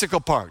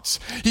bicycle parts.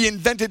 He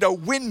invented a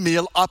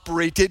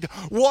windmill-operated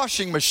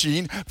washing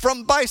machine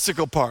from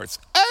bicycle parts.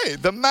 Hey,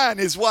 the man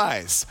is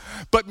wise.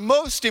 But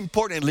most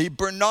importantly,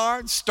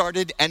 Bernard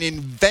started an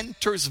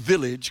inventor's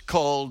village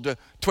called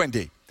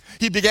Twende.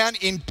 He began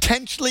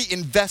intentionally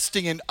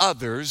investing in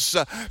others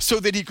so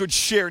that he could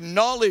share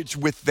knowledge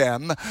with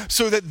them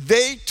so that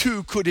they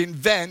too could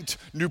invent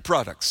new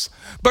products.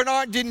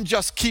 Bernard didn't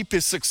just keep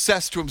his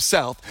success to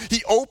himself.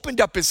 He opened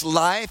up his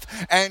life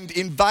and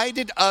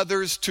invited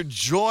others to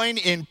join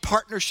in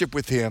partnership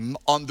with him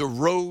on the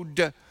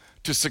road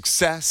to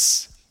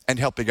success and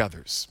helping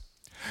others.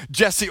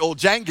 Jesse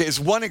Oljanga is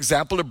one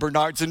example of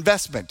Bernard's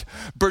investment.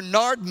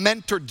 Bernard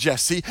mentored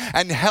Jesse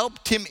and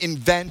helped him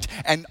invent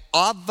an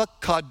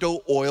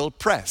avocado oil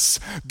press.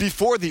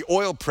 Before the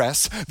oil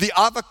press, the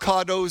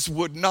avocados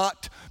would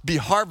not be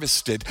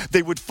harvested.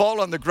 They would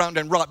fall on the ground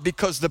and rot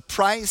because the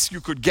price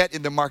you could get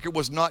in the market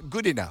was not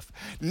good enough.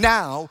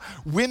 Now,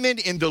 women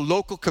in the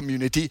local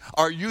community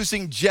are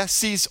using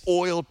Jesse's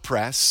oil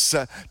press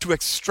to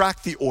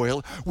extract the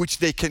oil, which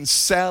they can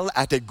sell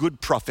at a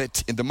good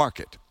profit in the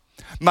market.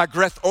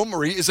 Magreth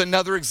Omari is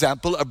another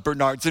example of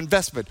Bernard's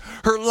investment.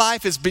 Her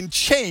life has been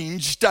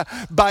changed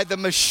by the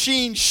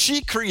machine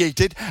she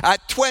created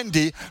at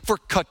Twende for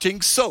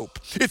cutting soap.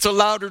 It's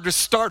allowed her to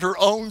start her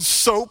own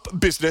soap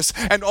business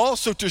and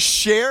also to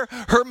share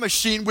her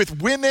machine with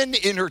women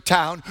in her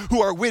town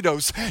who are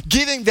widows,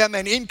 giving them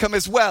an income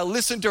as well.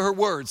 Listen to her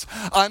words.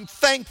 I'm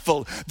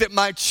thankful that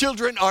my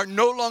children are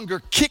no longer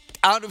kicked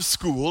out of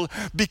school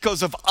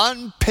because of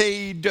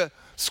unpaid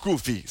school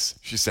fees,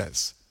 she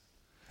says.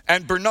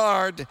 And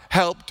Bernard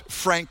helped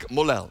Frank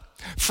Molel.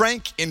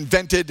 Frank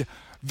invented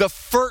the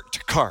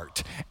FERT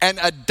cart, an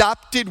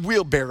adapted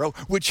wheelbarrow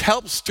which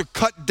helps to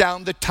cut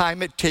down the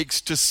time it takes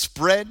to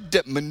spread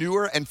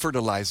manure and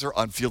fertilizer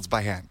on fields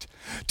by hand.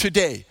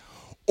 Today,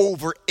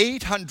 over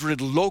 800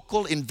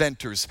 local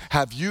inventors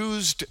have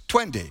used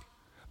Twende,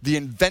 the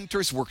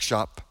inventor's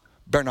workshop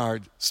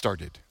Bernard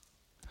started.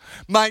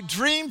 My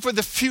dream for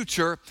the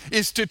future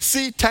is to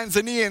see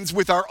Tanzanians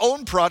with our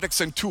own products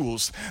and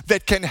tools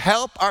that can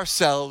help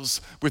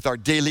ourselves with our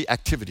daily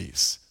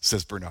activities,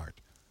 says Bernard.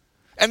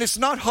 And it's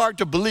not hard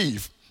to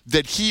believe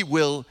that he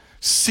will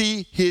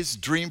see his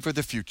dream for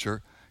the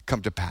future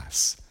come to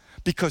pass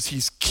because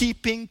he's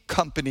keeping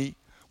company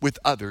with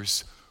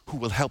others who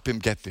will help him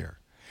get there.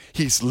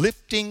 He's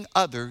lifting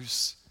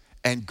others,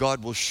 and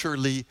God will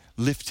surely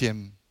lift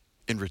him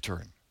in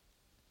return.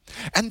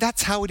 And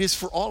that's how it is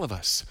for all of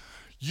us.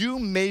 You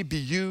may be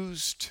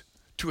used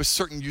to a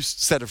certain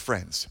set of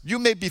friends. You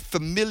may be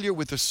familiar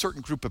with a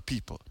certain group of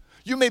people.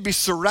 You may be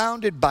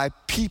surrounded by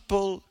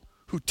people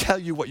who tell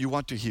you what you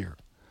want to hear.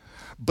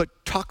 But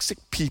toxic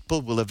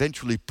people will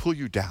eventually pull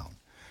you down,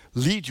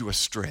 lead you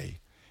astray,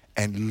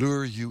 and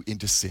lure you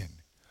into sin.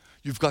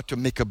 You've got to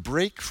make a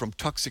break from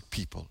toxic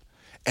people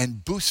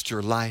and boost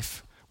your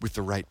life with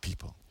the right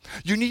people.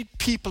 You need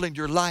people in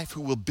your life who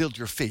will build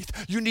your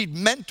faith. You need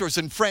mentors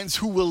and friends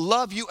who will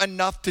love you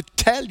enough to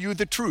tell you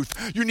the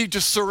truth. You need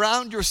to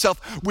surround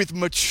yourself with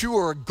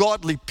mature,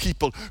 godly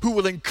people who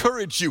will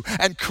encourage you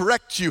and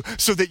correct you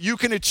so that you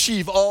can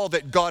achieve all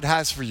that God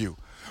has for you.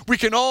 We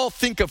can all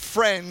think of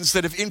friends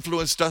that have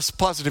influenced us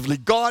positively.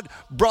 God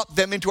brought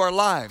them into our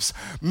lives,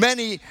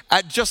 many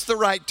at just the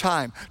right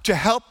time, to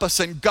help us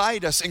and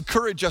guide us,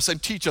 encourage us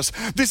and teach us.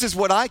 This is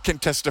what I can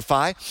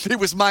testify. It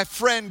was my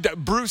friend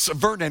Bruce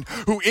Vernon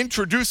who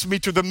introduced me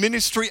to the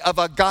ministry of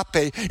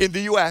Agape in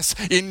the U.S.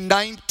 in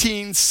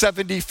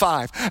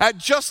 1975. At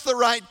just the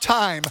right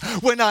time,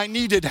 when I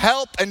needed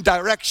help and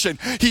direction,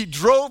 he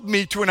drove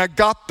me to an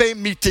Agape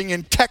meeting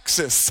in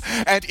Texas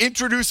and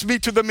introduced me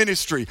to the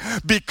ministry.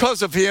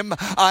 Because of him,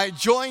 I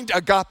joined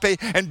Agape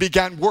and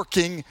began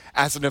working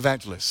as an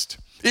evangelist.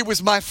 It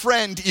was my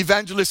friend,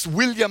 evangelist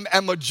William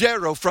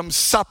Emojero from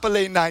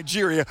Sapele,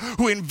 Nigeria,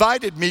 who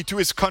invited me to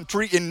his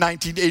country in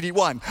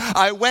 1981.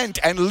 I went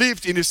and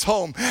lived in his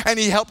home, and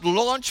he helped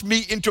launch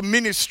me into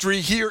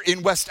ministry here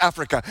in West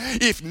Africa.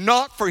 If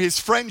not for his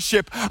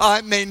friendship,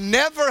 I may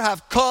never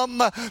have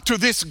come to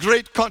this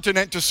great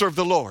continent to serve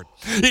the Lord.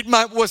 It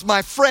was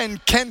my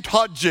friend Kent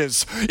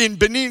Hodges in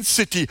Benin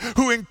City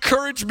who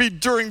encouraged me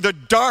during the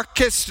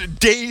darkest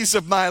days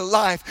of my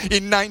life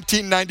in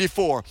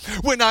 1994.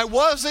 When I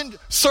wasn't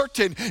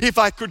certain if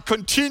I could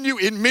continue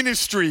in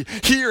ministry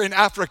here in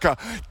Africa,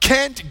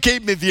 Kent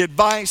gave me the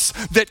advice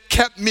that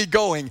kept me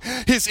going.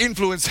 His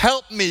influence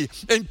helped me,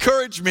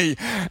 encouraged me,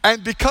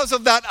 and because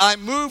of that, I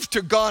moved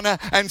to Ghana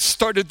and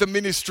started the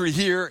ministry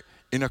here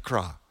in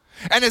Accra.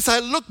 And as I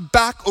look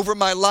back over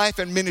my life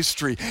and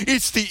ministry,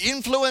 it's the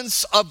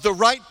influence of the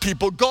right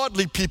people,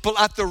 godly people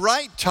at the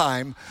right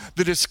time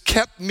that has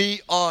kept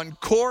me on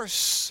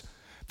course,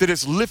 that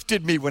has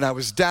lifted me when I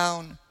was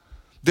down,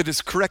 that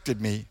has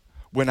corrected me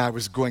when I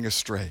was going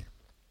astray.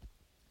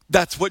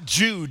 That's what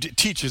Jude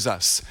teaches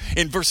us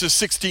in verses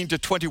 16 to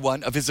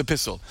 21 of his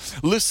epistle.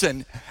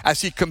 Listen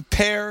as he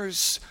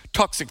compares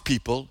toxic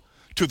people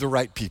to the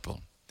right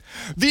people.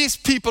 These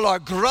people are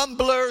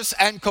grumblers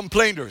and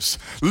complainers,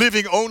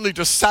 living only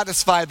to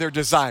satisfy their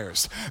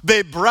desires.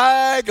 They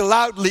brag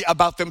loudly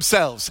about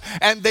themselves,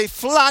 and they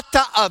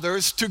flatter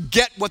others to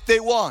get what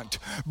they want.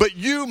 But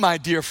you, my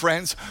dear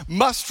friends,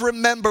 must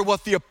remember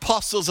what the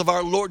apostles of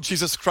our Lord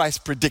Jesus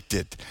Christ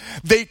predicted.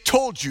 They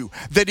told you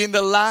that in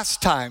the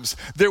last times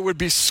there would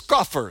be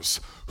scoffers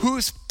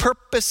whose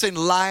purpose in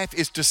life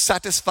is to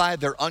satisfy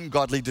their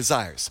ungodly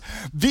desires.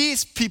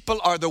 These people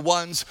are the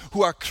ones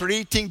who are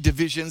creating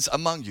divisions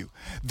among you.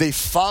 They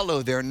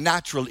follow their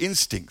natural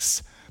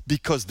instincts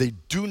because they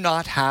do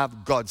not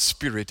have God's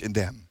Spirit in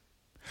them.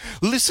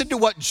 Listen to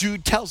what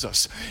Jude tells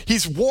us.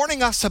 He's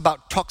warning us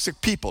about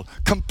toxic people,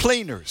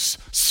 complainers,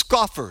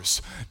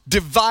 scoffers,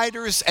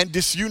 dividers and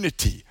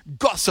disunity,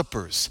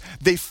 gossipers.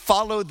 They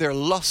follow their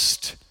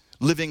lust,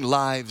 living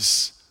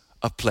lives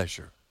of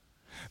pleasure.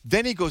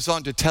 Then he goes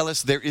on to tell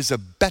us there is a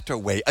better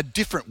way, a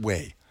different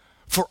way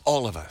for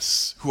all of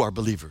us who are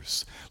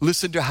believers.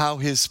 Listen to how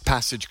his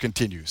passage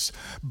continues.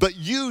 But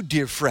you,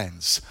 dear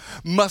friends,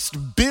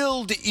 must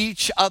build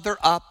each other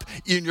up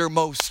in your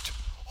most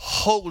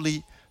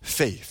holy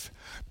faith.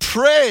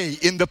 Pray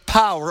in the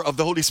power of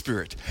the Holy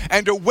Spirit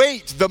and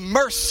await the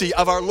mercy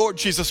of our Lord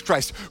Jesus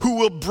Christ, who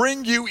will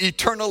bring you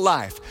eternal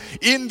life.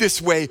 In this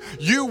way,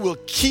 you will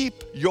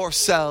keep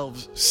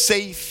yourselves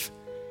safe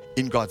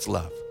in God's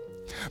love.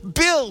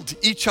 Build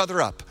each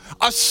other up.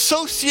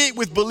 Associate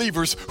with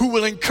believers who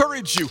will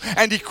encourage you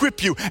and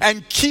equip you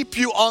and keep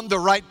you on the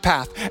right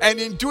path. And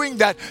in doing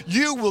that,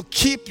 you will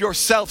keep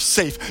yourself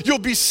safe. You'll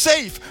be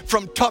safe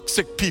from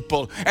toxic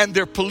people and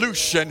their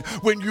pollution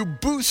when you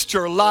boost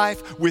your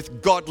life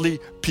with godly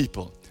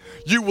people.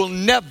 You will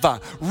never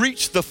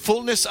reach the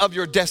fullness of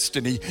your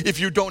destiny if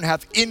you don't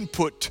have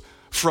input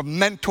from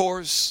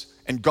mentors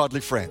and godly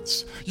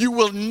friends. You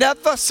will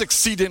never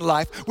succeed in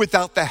life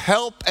without the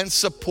help and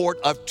support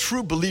of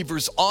true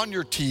believers on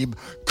your team,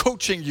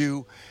 coaching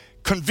you,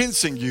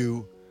 convincing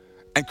you,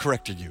 and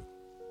correcting you.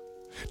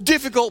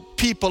 Difficult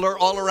people are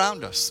all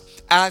around us.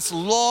 As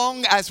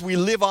long as we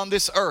live on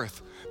this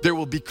earth, there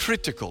will be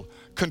critical,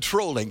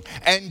 controlling,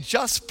 and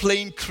just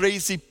plain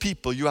crazy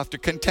people you have to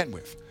contend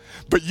with.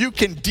 But you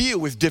can deal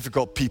with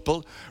difficult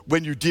people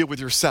when you deal with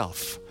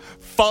yourself.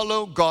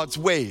 Follow God's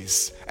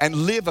ways and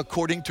live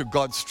according to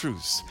God's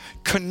truths.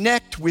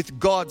 Connect with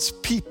God's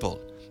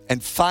people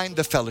and find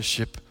the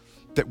fellowship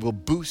that will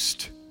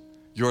boost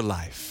your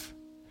life.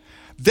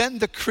 Then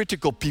the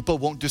critical people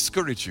won't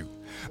discourage you.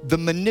 The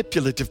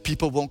manipulative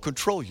people won't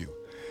control you.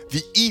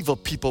 The evil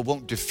people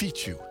won't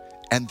defeat you.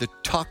 And the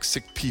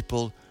toxic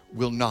people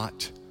will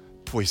not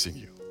poison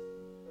you.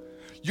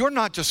 You're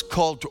not just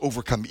called to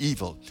overcome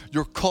evil.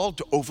 You're called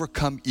to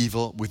overcome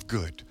evil with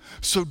good.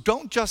 So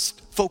don't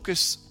just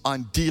focus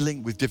on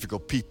dealing with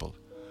difficult people.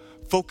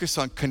 Focus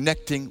on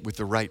connecting with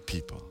the right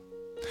people.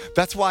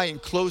 That's why in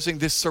closing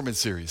this sermon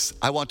series,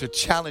 I want to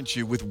challenge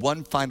you with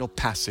one final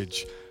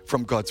passage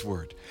from God's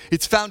Word.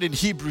 It's found in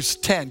Hebrews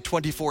 10,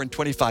 24 and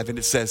 25, and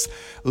it says,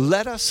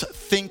 "Let us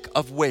think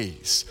of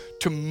ways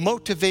to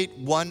motivate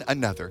one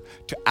another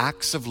to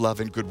acts of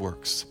love and good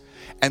works.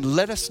 And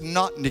let us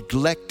not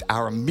neglect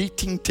our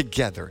meeting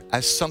together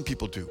as some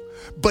people do,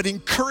 but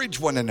encourage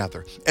one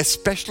another,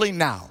 especially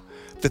now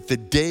that the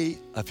day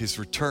of his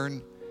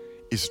return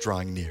is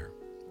drawing near."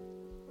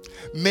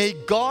 May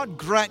God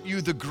grant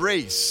you the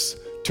grace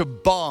to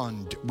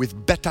bond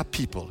with better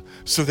people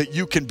so that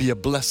you can be a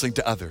blessing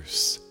to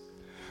others.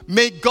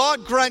 May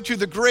God grant you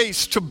the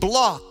grace to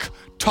block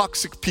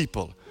toxic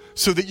people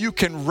so that you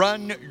can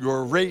run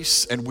your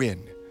race and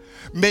win.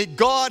 May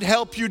God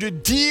help you to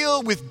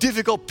deal with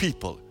difficult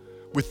people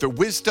with the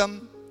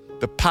wisdom,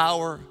 the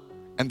power,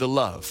 and the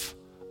love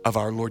of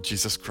our Lord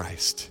Jesus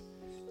Christ.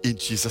 In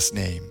Jesus'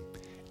 name,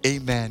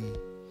 amen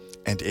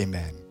and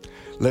amen.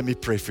 Let me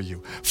pray for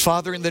you.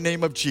 Father, in the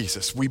name of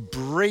Jesus, we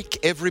break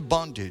every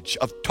bondage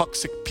of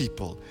toxic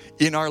people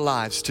in our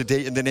lives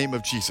today in the name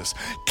of Jesus.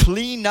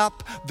 Clean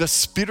up the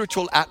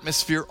spiritual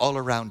atmosphere all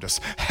around us.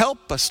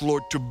 Help us,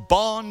 Lord, to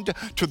bond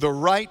to the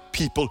right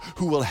people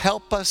who will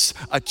help us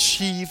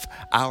achieve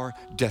our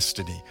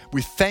destiny.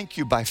 We thank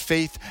you by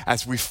faith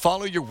as we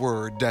follow your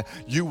word.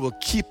 You will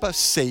keep us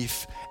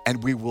safe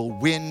and we will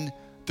win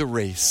the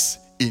race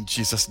in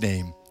Jesus'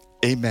 name.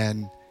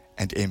 Amen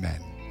and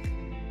amen.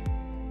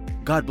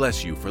 God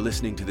bless you for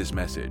listening to this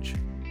message.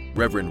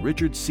 Reverend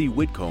Richard C.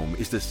 Whitcomb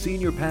is the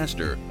senior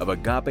pastor of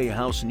Agape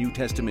House New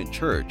Testament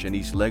Church in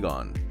East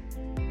Legon.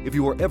 If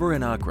you are ever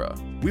in Accra,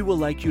 we would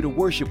like you to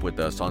worship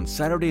with us on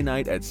Saturday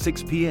night at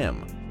 6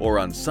 p.m. or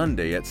on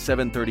Sunday at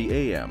 7:30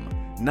 a.m.,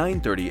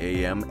 9:30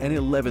 a.m., and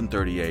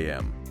 11:30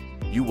 a.m.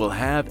 You will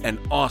have an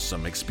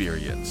awesome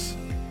experience.